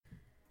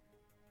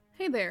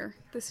Hey there,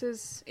 this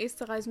is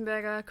Esther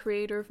Reisenberger,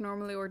 creator of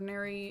Normally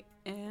Ordinary,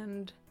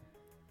 and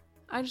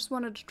I just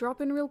wanted to drop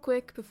in real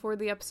quick before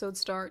the episode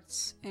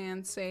starts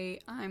and say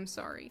I'm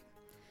sorry.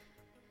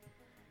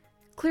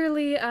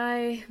 Clearly,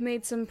 I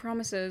made some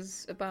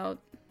promises about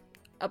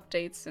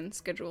updates and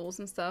schedules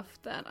and stuff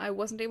that I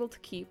wasn't able to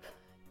keep,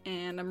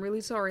 and I'm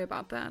really sorry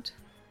about that.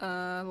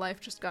 Life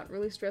just got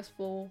really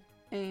stressful,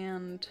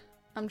 and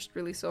I'm just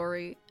really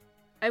sorry.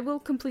 I will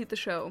complete the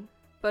show,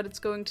 but it's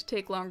going to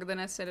take longer than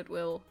I said it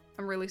will.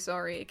 I'm really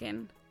sorry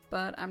again,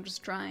 but I'm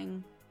just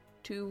trying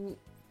to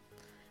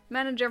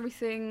manage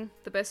everything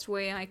the best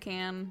way I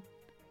can,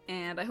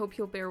 and I hope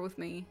you'll bear with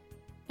me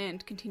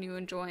and continue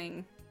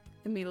enjoying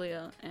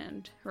Emilia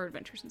and her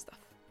adventures and stuff.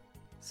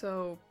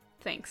 So,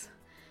 thanks.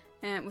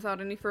 And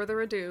without any further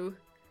ado,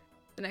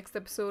 the next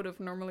episode of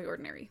Normally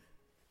Ordinary.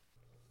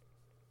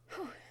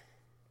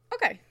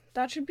 Okay,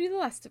 that should be the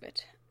last of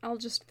it. I'll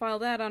just file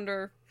that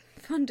under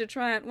fun to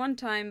try at one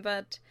time,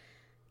 but,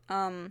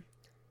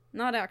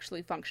 not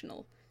actually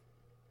functional.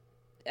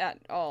 At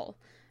all.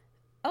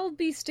 I'll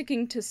be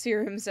sticking to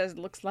serums as it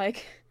looks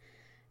like.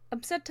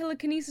 Upset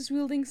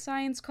telekinesis-wielding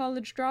science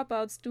college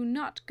dropouts do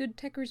not good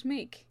techers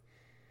make.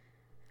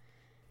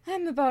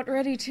 I'm about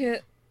ready to...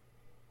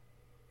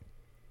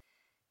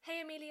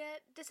 Hey Emilia,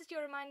 this is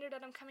your reminder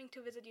that I'm coming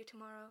to visit you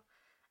tomorrow.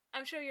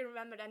 I'm sure you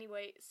remembered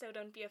anyway, so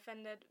don't be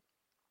offended.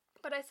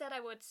 But I said I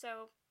would,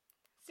 so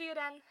see you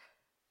then.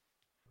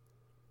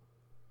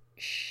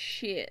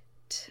 Shit.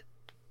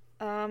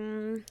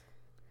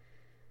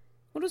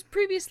 What was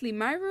previously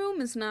my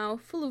room is now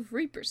full of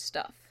Reaper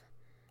stuff.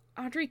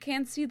 Audrey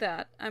can't see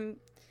that. I'm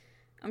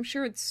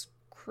sure it's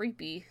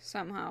creepy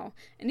somehow.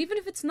 And even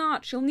if it's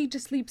not, she'll need to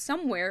sleep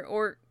somewhere,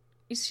 or...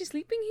 Is she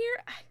sleeping here?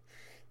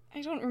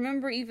 I don't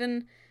remember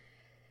even...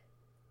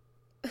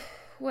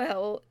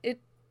 Well,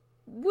 it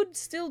would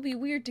still be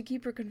weird to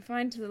keep her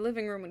confined to the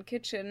living room and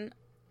kitchen.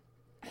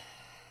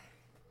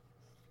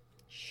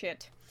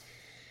 Shit.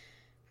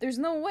 There's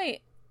no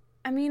way...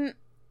 I mean...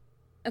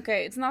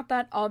 Okay, it's not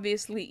that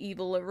obviously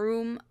evil a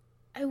room.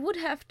 I would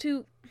have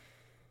to...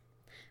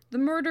 The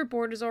murder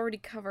board is already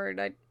covered.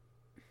 I'd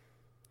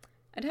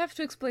have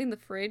to explain the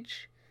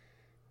fridge.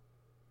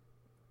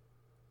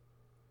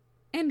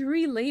 And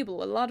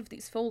relabel a lot of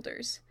these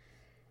folders.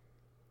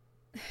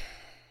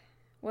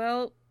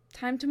 Well,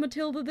 time to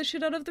Matilda the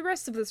shit out of the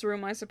rest of this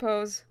room, I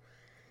suppose.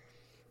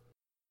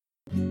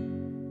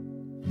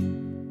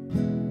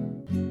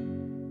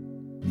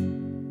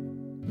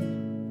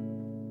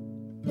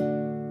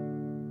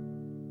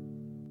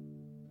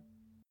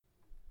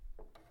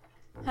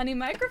 Honey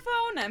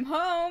microphone, I'm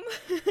home.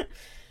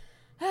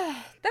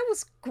 That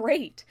was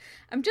great.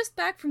 I'm just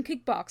back from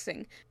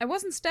kickboxing. I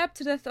wasn't stabbed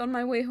to death on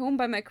my way home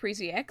by my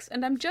crazy ex,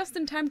 and I'm just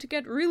in time to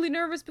get really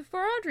nervous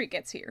before Audrey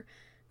gets here.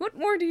 What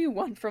more do you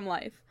want from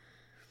life?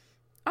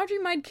 Audrey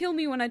might kill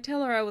me when I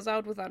tell her I was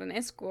out without an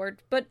escort,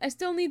 but I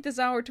still need this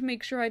hour to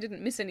make sure I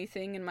didn't miss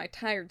anything in my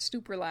tired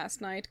stupor last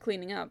night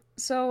cleaning up,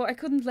 so I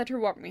couldn't let her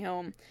walk me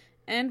home.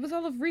 And with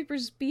all of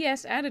Reaper's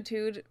BS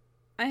attitude,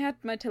 I had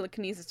my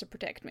telekinesis to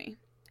protect me.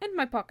 And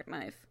my pocket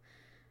knife.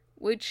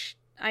 Which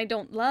I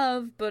don't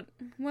love, but,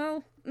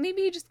 well,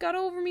 maybe he just got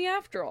over me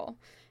after all.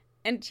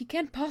 And he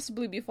can't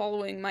possibly be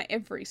following my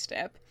every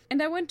step.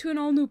 And I went to an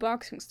all-new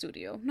boxing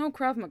studio, no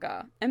Krav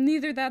Maga. I'm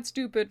neither that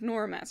stupid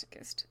nor a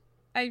masochist.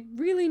 I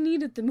really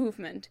needed the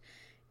movement.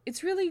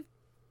 It's really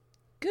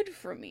good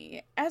for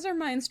me, as are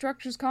my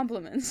instructor's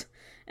compliments.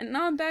 And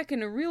now I'm back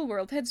in a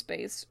real-world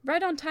headspace,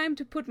 right on time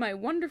to put my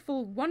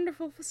wonderful,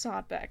 wonderful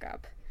facade back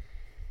up.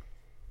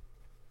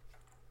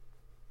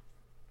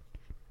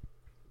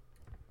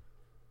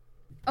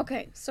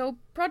 Okay, so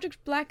Project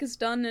Black is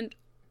done and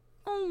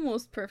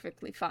almost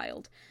perfectly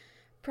filed.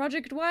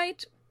 Project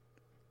White,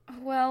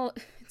 well,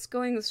 it's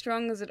going as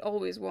strong as it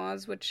always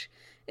was, which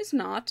is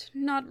not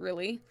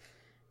really.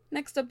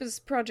 Next up is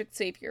Project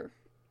Savior,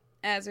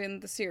 as in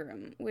the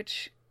serum,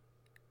 which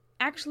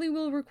actually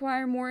will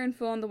require more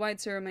info on the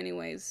white serum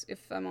anyways,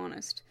 if I'm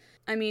honest.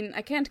 I mean,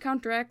 I can't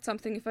counteract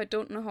something if I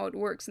don't know how it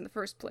works in the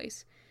first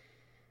place.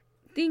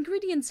 The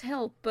ingredients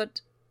help,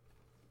 but...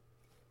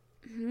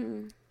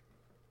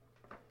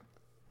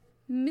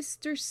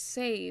 Mr.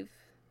 Save.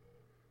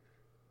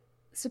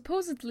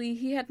 Supposedly,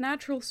 he had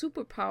natural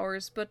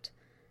superpowers, but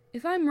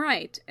if I'm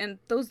right, and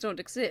those don't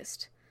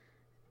exist,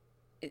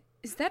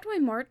 is that why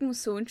Martin was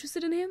so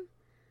interested in him?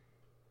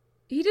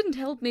 He didn't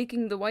help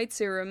making the white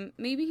serum,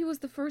 maybe he was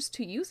the first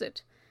to use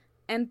it,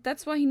 and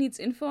that's why he needs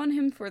info on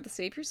him for the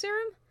Savior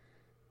serum?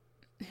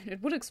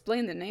 It would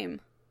explain the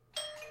name.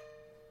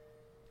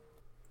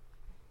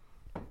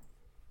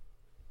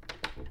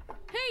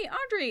 Hey,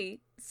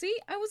 Audrey! See,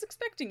 I was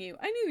expecting you.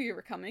 I knew you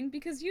were coming,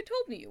 because you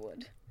told me you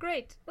would.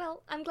 Great.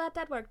 Well, I'm glad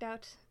that worked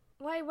out.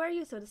 Why were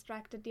you so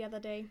distracted the other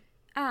day?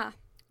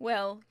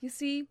 Well, you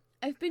see,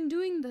 I've been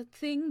doing the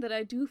thing that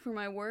I do for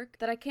my work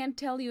that I can't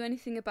tell you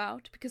anything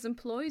about, because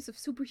employees of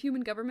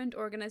superhuman government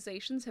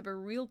organizations have a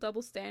real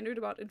double standard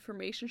about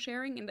information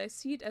sharing, and I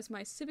see it as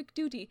my civic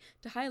duty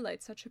to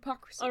highlight such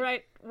hypocrisy.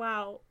 Alright,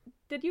 wow.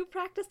 Did you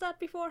practice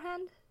that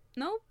beforehand?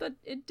 No, but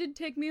it did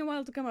take me a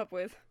while to come up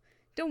with.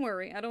 Don't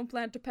worry, I don't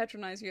plan to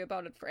patronize you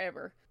about it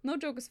forever. No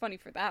joke is funny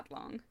for that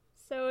long.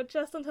 So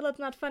just until it's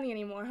not funny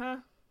anymore, huh?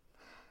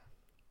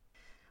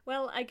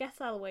 Well, I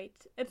guess I'll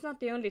wait. It's not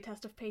the only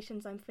test of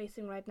patience I'm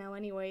facing right now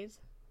anyways.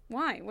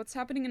 Why? What's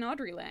happening in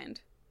Audreyland?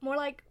 More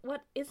like,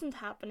 what isn't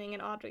happening in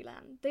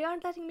Audreyland? They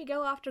aren't letting me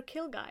go after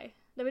Kill Guy,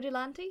 the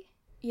vigilante?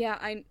 Yeah,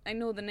 I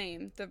know the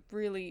name. The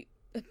really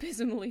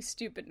abysmally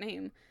stupid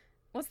name.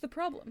 What's the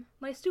problem?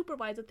 My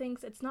supervisor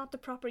thinks it's not the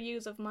proper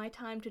use of my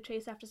time to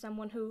chase after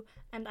someone who,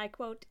 and I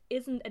quote,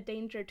 isn't a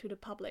danger to the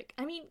public.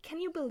 I mean, can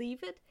you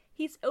believe it?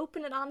 He's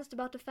open and honest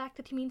about the fact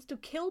that he means to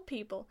kill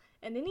people,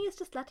 and then he is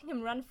just letting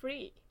him run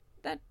free.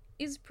 That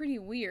is pretty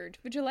weird.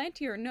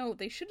 Vigilante or no,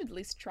 they should at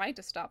least try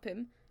to stop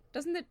him.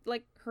 Doesn't it,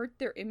 hurt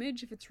their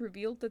image if it's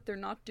revealed that they're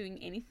not doing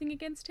anything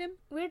against him?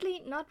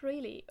 Weirdly, not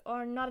really,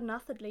 or not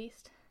enough at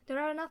least. There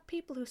are enough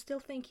people who still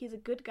think he's a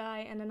good guy,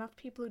 and enough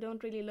people who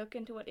don't really look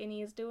into what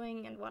Innie is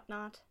doing and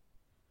whatnot.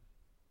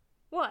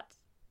 What?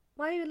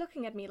 Why are you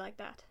looking at me like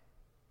that?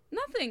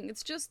 Nothing,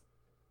 it's just...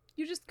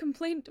 You just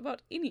complained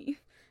about Innie.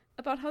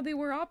 About how they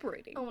were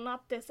operating. Oh,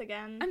 not this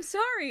again. I'm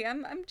sorry,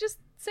 I'm just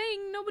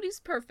saying nobody's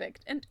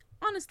perfect, and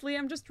honestly,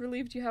 I'm just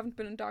relieved you haven't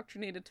been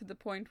indoctrinated to the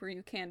point where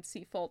you can't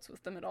see faults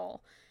with them at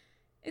all.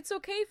 It's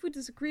okay if we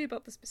disagree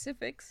about the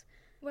specifics.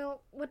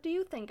 Well, what do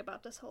you think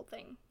about this whole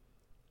thing?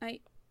 I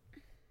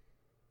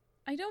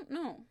don't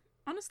know.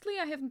 Honestly,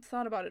 I haven't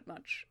thought about it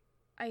much.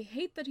 I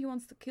hate that he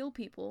wants to kill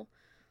people.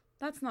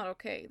 That's not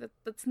okay.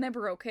 That's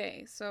never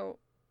okay, so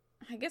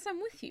I guess I'm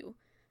with you.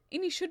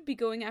 Innie should be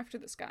going after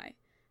this guy.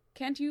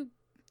 Can't you,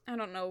 I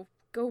don't know,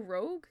 go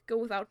rogue? Go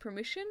without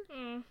permission?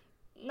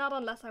 Not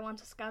unless I want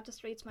to scout the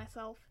streets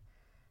myself.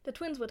 The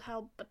twins would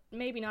help, but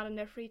maybe not in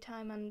their free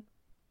time, and,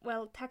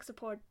 well, tech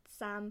support,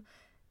 Sam,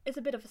 is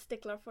a bit of a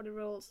stickler for the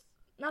rules.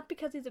 Not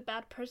because he's a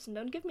bad person,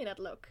 don't give me that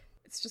look.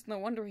 It's just no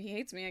wonder he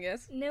hates me, I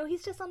guess. No,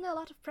 he's just under a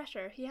lot of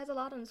pressure. He has a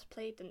lot on his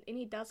plate, and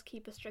Innie does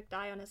keep a strict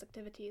eye on his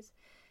activities.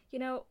 You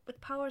know,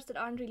 with powers that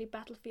aren't really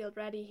battlefield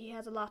ready, he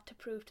has a lot to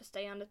prove to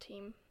stay on the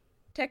team.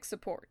 Tech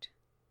support.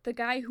 The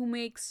guy who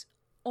makes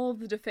all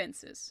the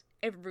defenses.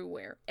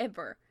 Everywhere.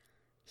 Ever.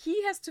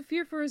 He has to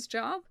fear for his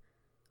job?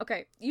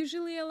 Okay,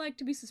 usually I like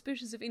to be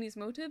suspicious of Innie's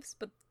motives,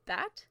 but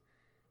that's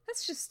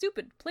just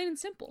stupid. Plain and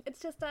simple. It's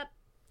just that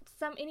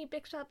some Innie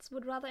big shots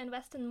would rather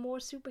invest in more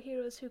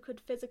superheroes who could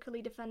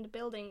physically defend a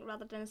building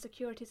rather than a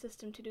security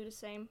system to do the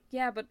same.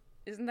 Yeah, but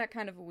isn't that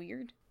kind of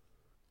weird?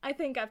 I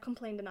think I've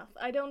complained enough.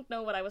 I don't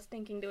know what I was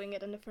thinking doing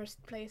it in the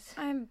first place.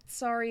 I'm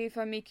sorry if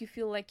I make you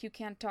feel like you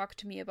can't talk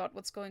to me about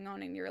what's going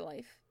on in your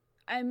life.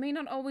 I may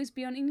not always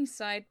be on Innie's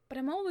side, but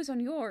I'm always on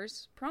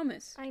yours.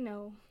 Promise. I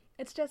know.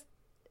 It's just...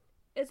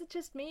 Is it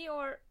just me,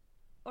 or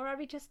are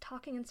we just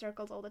talking in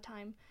circles all the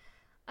time?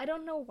 I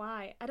don't know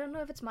why. I don't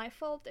know if it's my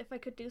fault, if I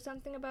could do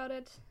something about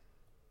it.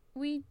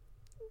 We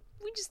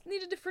just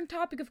need a different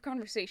topic of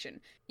conversation.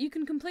 You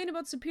can complain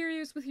about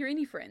superiors with your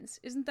Innie friends.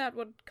 Isn't that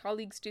what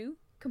colleagues do?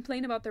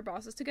 Complain about their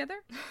bosses together?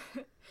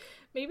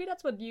 Maybe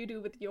that's what you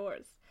do with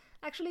yours.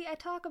 Actually, I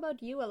talk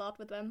about you a lot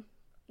with them.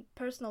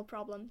 Personal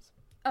problems.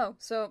 Oh,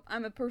 so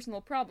I'm a personal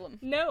problem.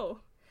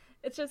 No!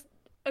 It's just...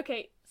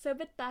 Okay, so a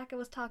bit back I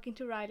was talking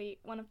to Riley,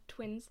 one of the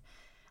twins,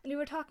 and we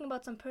were talking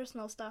about some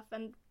personal stuff,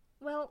 and,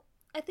 well,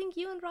 I think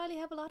you and Riley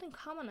have a lot in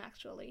common,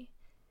 actually.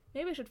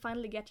 Maybe I should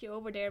finally get you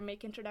over there and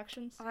make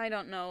introductions. I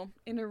don't know.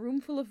 In a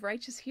room full of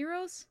righteous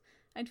heroes?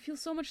 I'd feel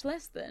so much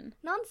less than.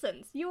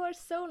 Nonsense! You are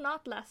so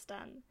not less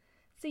than.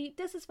 See,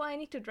 this is why I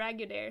need to drag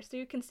you there, so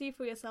you can see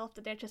for yourself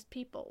that they're just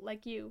people,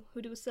 like you,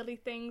 who do silly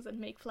things and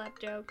make flat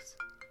jokes.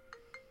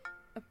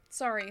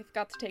 Sorry, I've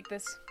got to take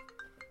this.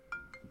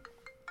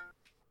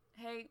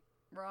 Hey,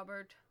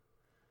 Robert.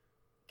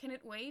 Can it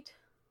wait?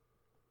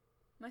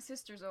 My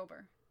sister's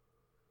over.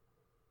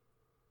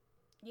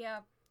 Yeah,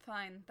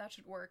 fine, that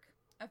should work.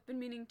 I've been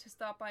meaning to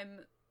stop by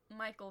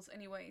Michael's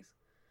anyways.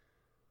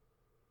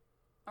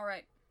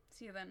 Alright,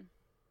 see you then.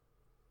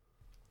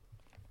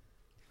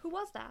 Who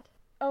was that?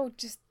 Oh,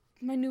 just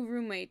my new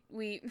roommate.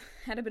 We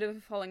had a bit of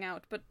a falling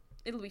out, but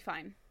it'll be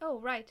fine. Oh,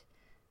 right.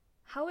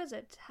 How is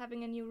it,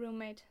 having a new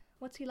roommate?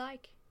 What's he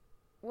like?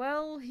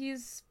 Well,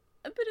 he's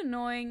a bit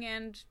annoying,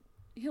 and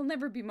he'll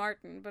never be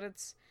Martin, but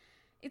it's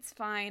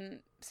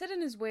fine. Set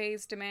in his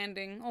ways,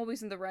 demanding,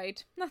 always in the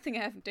right. Nothing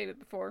I haven't dated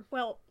before.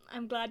 Well,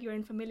 I'm glad you're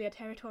in familiar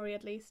territory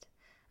at least.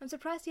 I'm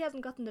surprised he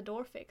hasn't gotten the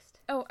door fixed.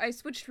 Oh, I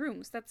switched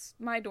rooms. That's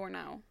my door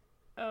now.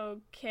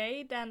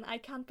 Okay, then I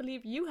can't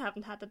believe you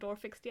haven't had the door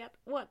fixed yet.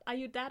 What, are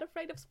you that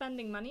afraid of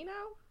spending money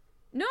now?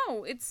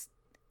 No, it's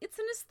an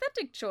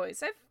aesthetic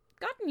choice. I've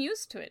gotten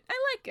used to it. I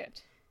like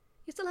it.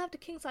 You still have the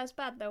king-size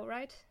bed though,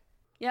 right?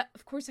 Yeah,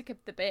 of course I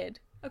kept the bed.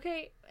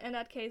 Okay, in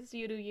that case,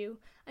 you do you.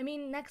 I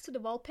mean, next to the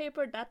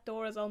wallpaper, that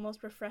door is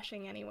almost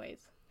refreshing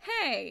anyways.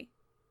 Hey!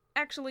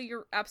 Actually,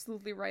 you're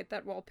absolutely right,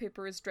 that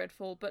wallpaper is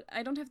dreadful, but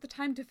I don't have the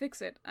time to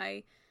fix it.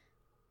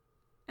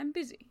 I'm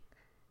busy.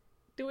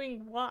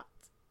 Doing what?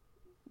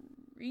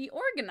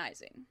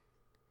 Reorganizing.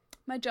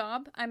 My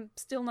job, I'm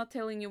still not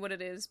telling you what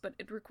it is, but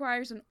it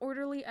requires an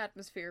orderly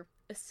atmosphere,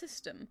 a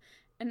system,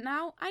 and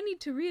now I need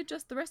to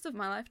readjust the rest of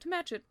my life to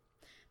match it.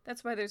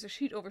 That's why there's a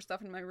sheet over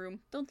stuff in my room.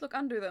 Don't look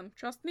under them.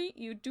 Trust me,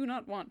 you do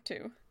not want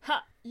to.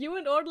 Ha! You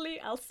and orderly,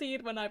 I'll see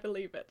it when I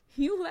believe it.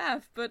 You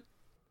laugh, but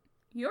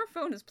your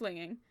phone is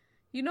playing.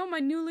 You know my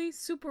newly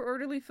super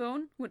orderly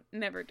phone would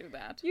never do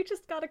that. You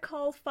just got a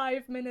call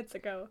 5 minutes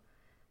ago.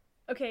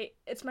 Okay,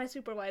 it's my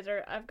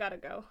supervisor. I've gotta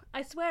go.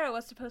 I swear I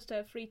was supposed to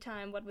have free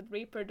time, what with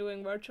Reaper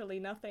doing virtually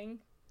nothing.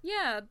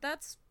 Yeah,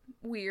 that's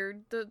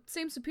weird. The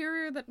same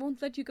superior that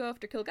won't let you go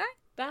after Kill Guy?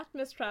 That,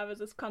 Miss Travis,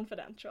 is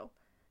confidential.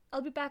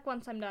 I'll be back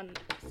once I'm done,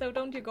 so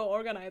don't you go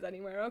organize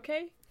anywhere,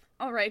 okay?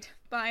 Alright,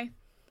 bye.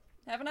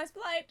 Have a nice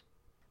flight.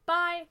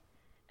 Bye!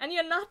 And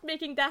you're not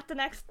making that the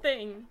next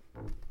thing!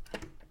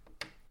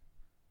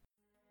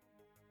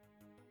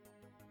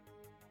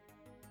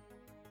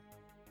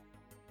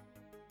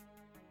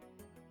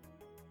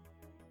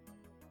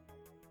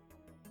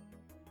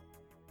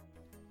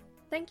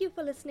 Thank you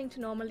for listening to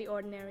Normally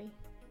Ordinary.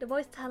 The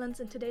voice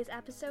talents in today's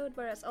episode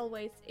were, as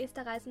always,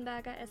 Esther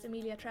Reisenberger as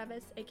Emilia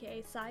Travis,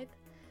 aka Scythe,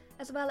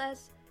 as well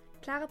as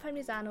Clara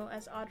Palmisano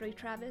as Audrey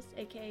Travis,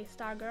 aka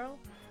Stargirl.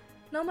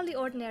 Normally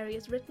Ordinary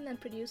is written and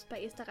produced by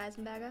Esther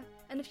Reisenberger,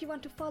 and if you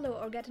want to follow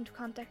or get into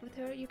contact with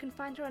her, you can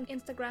find her on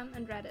Instagram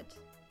and Reddit.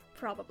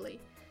 Probably.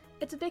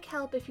 It's a big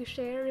help if you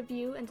share,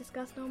 review, and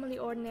discuss Normally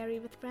Ordinary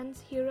with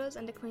friends, heroes,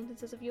 and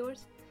acquaintances of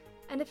yours.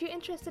 And if you're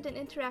interested in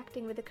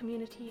interacting with the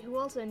community who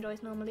also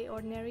enjoys Normally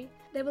Ordinary,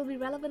 there will be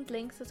relevant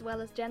links as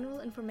well as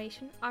general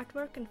information,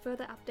 artwork, and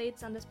further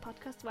updates on this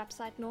podcast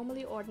website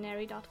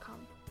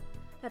normallyordinary.com.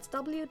 That's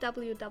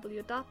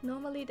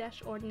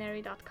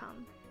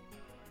www.normally-ordinary.com.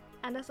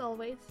 And as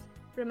always,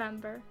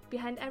 remember,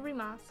 behind every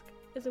mask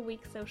is a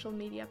weak social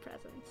media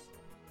presence.